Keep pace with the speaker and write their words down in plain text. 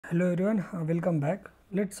Hello everyone, welcome back.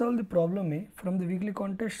 Let's solve the problem A from the weekly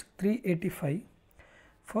contest 385.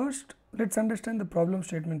 First, let's understand the problem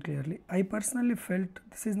statement clearly. I personally felt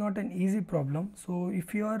this is not an easy problem. So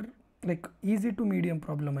if you are like easy to medium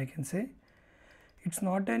problem, I can say it's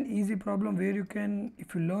not an easy problem where you can,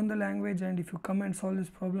 if you learn the language and if you come and solve this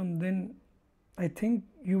problem, then I think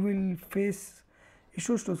you will face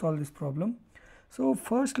issues to solve this problem. So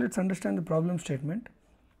first, let's understand the problem statement.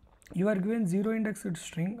 You are given 0 indexed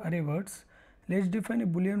string array words. Let's define a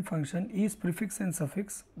boolean function is prefix and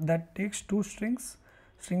suffix that takes two strings,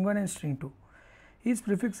 string 1 and string 2. Is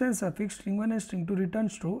prefix and suffix string 1 and string 2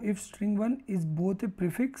 returns true if string 1 is both a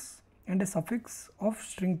prefix and a suffix of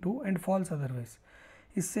string 2 and false otherwise.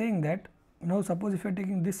 Is saying that, now suppose if you are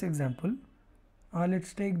taking this example,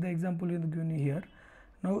 let's take the example given here.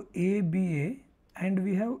 Now ABA and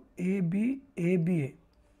we have ABA.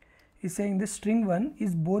 Is saying the string 1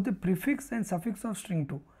 is both a prefix and suffix of string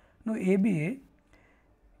 2. Now ABA,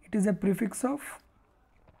 it is a prefix of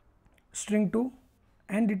string 2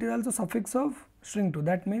 and it is also suffix of string 2.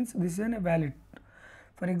 That means this is a valid.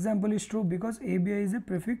 For example, is true because ABA is a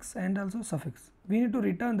prefix and also suffix. We need to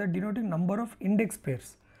return the denoting number of index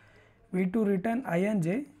pairs. We need to return I and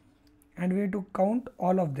j and we need to count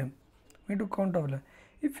all of them. We need to count all of them.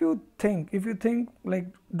 If you think like,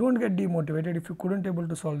 don't get demotivated if you couldn't able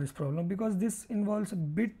to solve this problem, because this involves a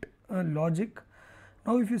bit logic.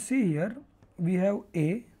 Now if you see here, we have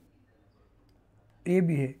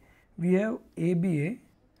ABA, we have ABA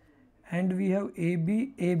and we have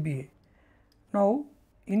ABA. Now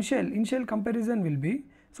initial comparison will be,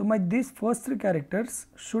 so my these first three characters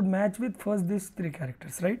should match with first these three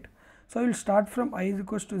characters, right? So I will start from I is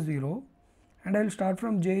equals to 0 and I will start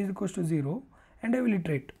from j is equals to 0 and I will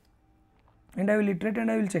iterate and I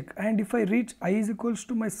will check, and if I reach I is equals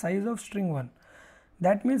to my size of string 1,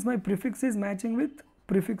 that means my prefix is matching with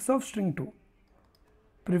prefix of string 2,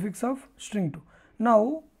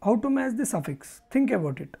 Now how to match the suffix? Think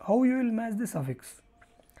about it, how you will match the suffix.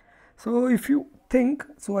 So if you think,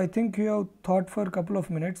 so I think you have thought for a couple of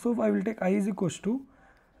minutes. So I will take I is equals to,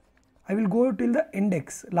 I will go till the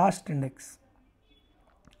index, last index.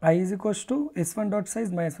 I is equals to s1 dot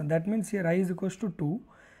size minus 1, that means here I is equals to 2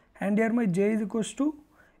 and here my j is equals to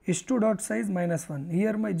s2 dot size minus 1,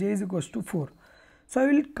 here my j is equals to 4. So I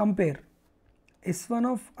will compare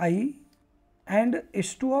s1 of I and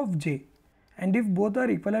s2 of j, and if both are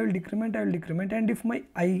equal I will decrement, and if my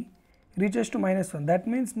I reaches to minus 1, that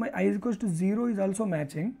means my I is equals to 0 is also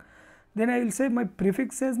matching, then I will say my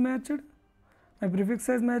prefix has matched,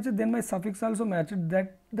 then my suffix also matched,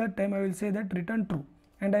 that time I will say that return true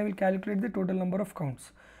and I will calculate the total number of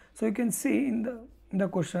counts. So you can see in the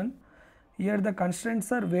question here the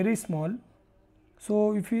constraints are very small.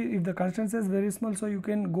 So if the constraints is very small, so you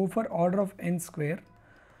can go for order of n square.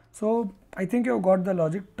 So I think you have got the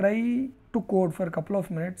logic. Try to code for a couple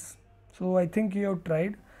of minutes. So I think you have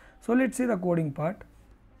tried. So let's see the coding part.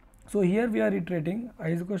 So here we are iterating I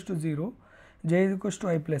is equals to 0, j is equals to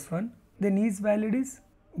I plus 1, then is valid is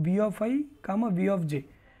v of I comma v of j.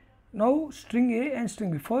 Now string A and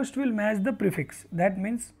string B, first we will match the prefix, that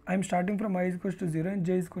means I am starting from I is equals to 0 and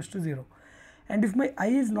j is equals to 0, and if my I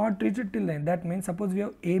is not reached till then, that means suppose we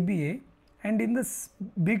have ABA and in the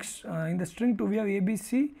in the string 2 we have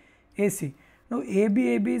ABC AC. Now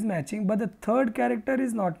AB is matching but the third character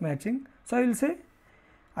is not matching, so I will say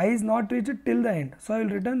I is not reached till the end, so I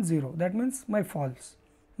will return 0, that means my false.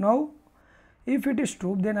 Now if it is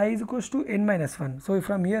true, then I is equals to n minus 1, so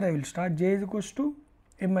from here I will start j is equals to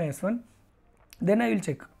m minus 1, then I will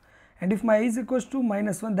check, and if my I is equals to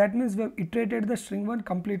minus 1, that means we have iterated the string 1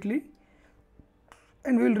 completely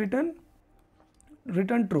and we will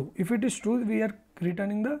return true. If it is true, we are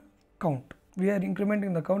returning the count, we are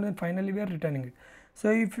incrementing the count and finally we are returning it.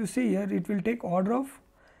 So if you see here, it will take order of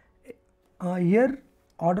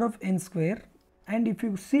order of n square, and if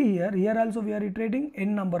you see here also we are iterating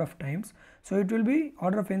n number of times, so it will be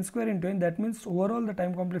order of n square into n, that means overall the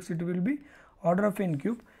time complexity will be order of n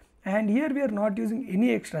cube, and here we are not using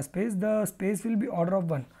any extra space, the space will be order of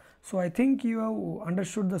 1. So I think you have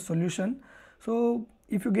understood the solution. So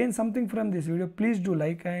if you gain something from this video, please do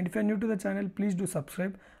like, and if you are new to the channel, please do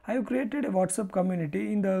subscribe. I have created a WhatsApp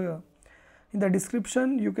community, in the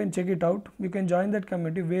description you can check it out, you can join that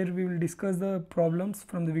community where we will discuss the problems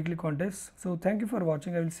from the weekly contest. So thank you for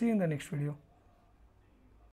watching, I will see you in the next video.